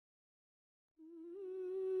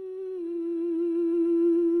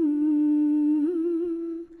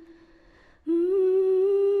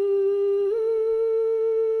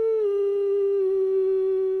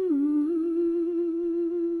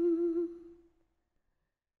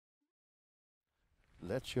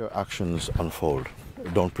Let your actions unfold.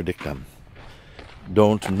 Don't predict them.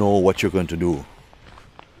 Don't know what you're going to do.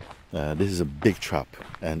 This is a big trap,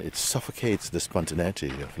 and it suffocates the spontaneity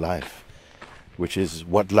of life, which is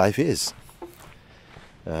what life is.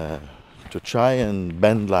 To try and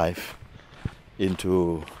bend life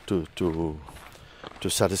into to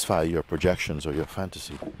satisfy your projections or your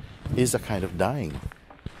fantasy is a kind of dying.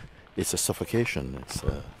 It's a suffocation. It's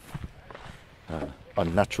a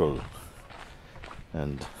unnatural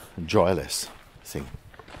and joyless thing.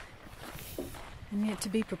 And yet to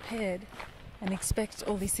be prepared and expect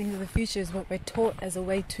all these things in the future is what we're taught as a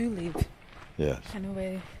way to live. Yes. And a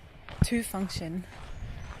way to function.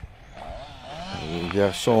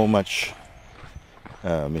 There's so much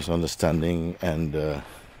misunderstanding, and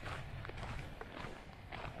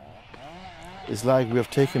it's like we have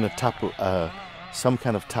taken some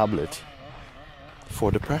kind of tablet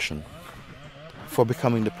for depression, for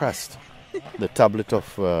becoming depressed. The tablet of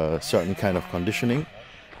certain kind of conditioning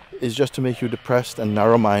is just to make you depressed and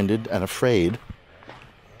narrow-minded and afraid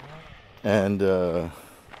and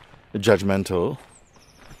judgmental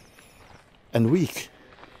and weak.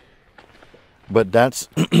 But that's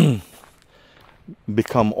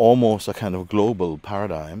become almost a kind of global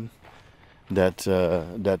paradigm that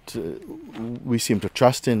we seem to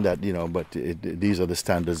trust in, that, you know, but these are the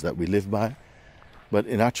standards that we live by. But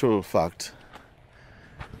in actual fact,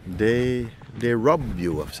 they rob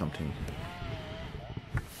you of something.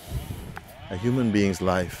 A human being's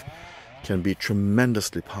life can be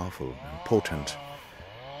tremendously powerful and potent,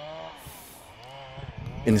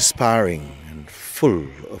 inspiring and full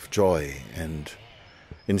of joy. And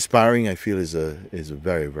inspiring, I feel, is a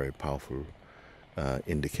very, very powerful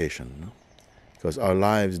indication, because our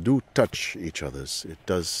lives do touch each other's. It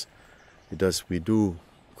does. We do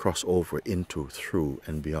cross over into, through,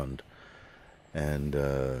 and beyond. And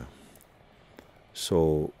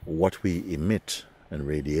so what we emit and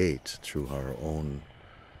radiate through our own,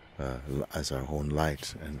 as our own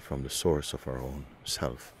light and from the source of our own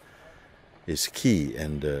self, is key.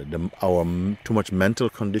 And our too much mental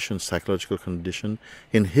condition, psychological condition,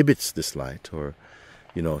 inhibits this light, or,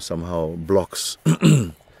 you know, somehow blocks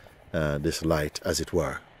this light, as it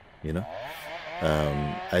were. You know,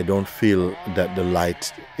 I don't feel that the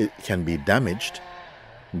light, it can be damaged,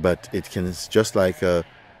 but it can, it's just like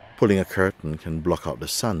pulling a curtain can block out the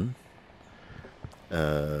sun.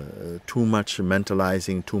 Too much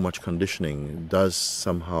mentalizing, too much conditioning does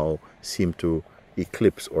somehow seem to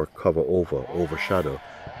eclipse or overshadow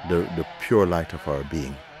the pure light of our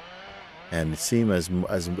being. And it seems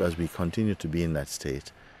as we continue to be in that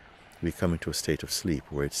state, we come into a state of sleep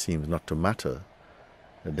where it seems not to matter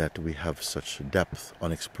that we have such depth,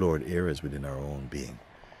 unexplored areas within our own being.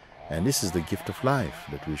 And this is the gift of life,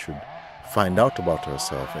 that we should find out about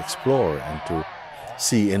ourselves, explore, and to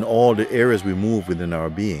see in all the areas we move within our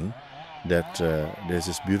being that there's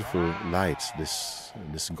this beautiful light, this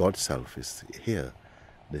God self is here,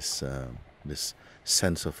 this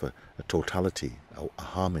sense of a totality, a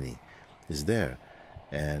harmony is there.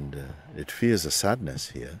 And it feels a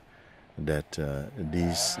sadness here that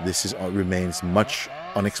remains much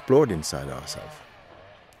unexplored inside ourselves.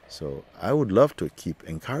 So I would love to keep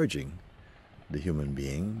encouraging the human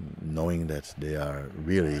being, knowing that they are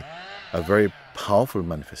really a very powerful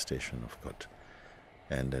manifestation of God,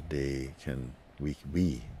 and that they can,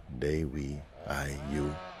 I,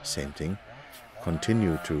 you, same thing,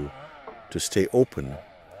 continue to stay open,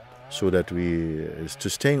 so that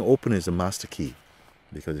staying open is the master key.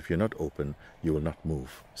 Because if you're not open, you will not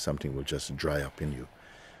move. Something will just dry up in you.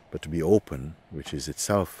 But to be open, which is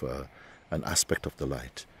itself an aspect of the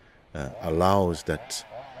light, allows that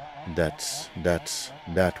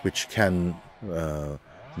which can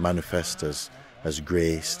manifest as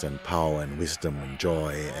grace and power and wisdom and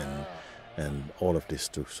joy and all of this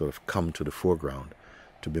to sort of come to the foreground,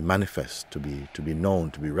 to be manifest, to be known,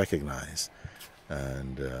 to be recognized,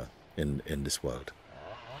 and in this world.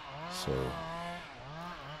 So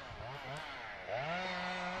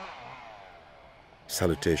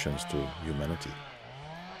salutations to humanity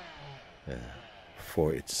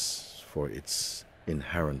for its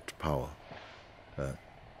inherent power,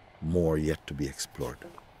 more yet to be explored,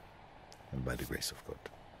 and by the grace of God.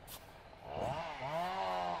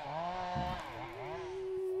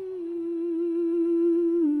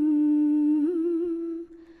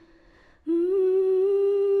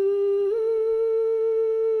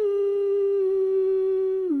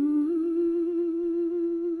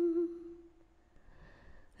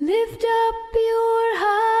 Lift up your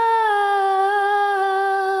heart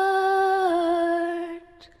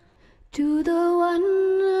to the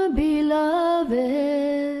one beloved,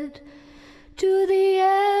 to the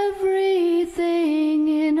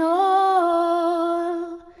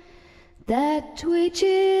which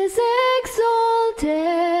is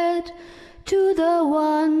exalted, to the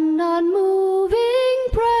one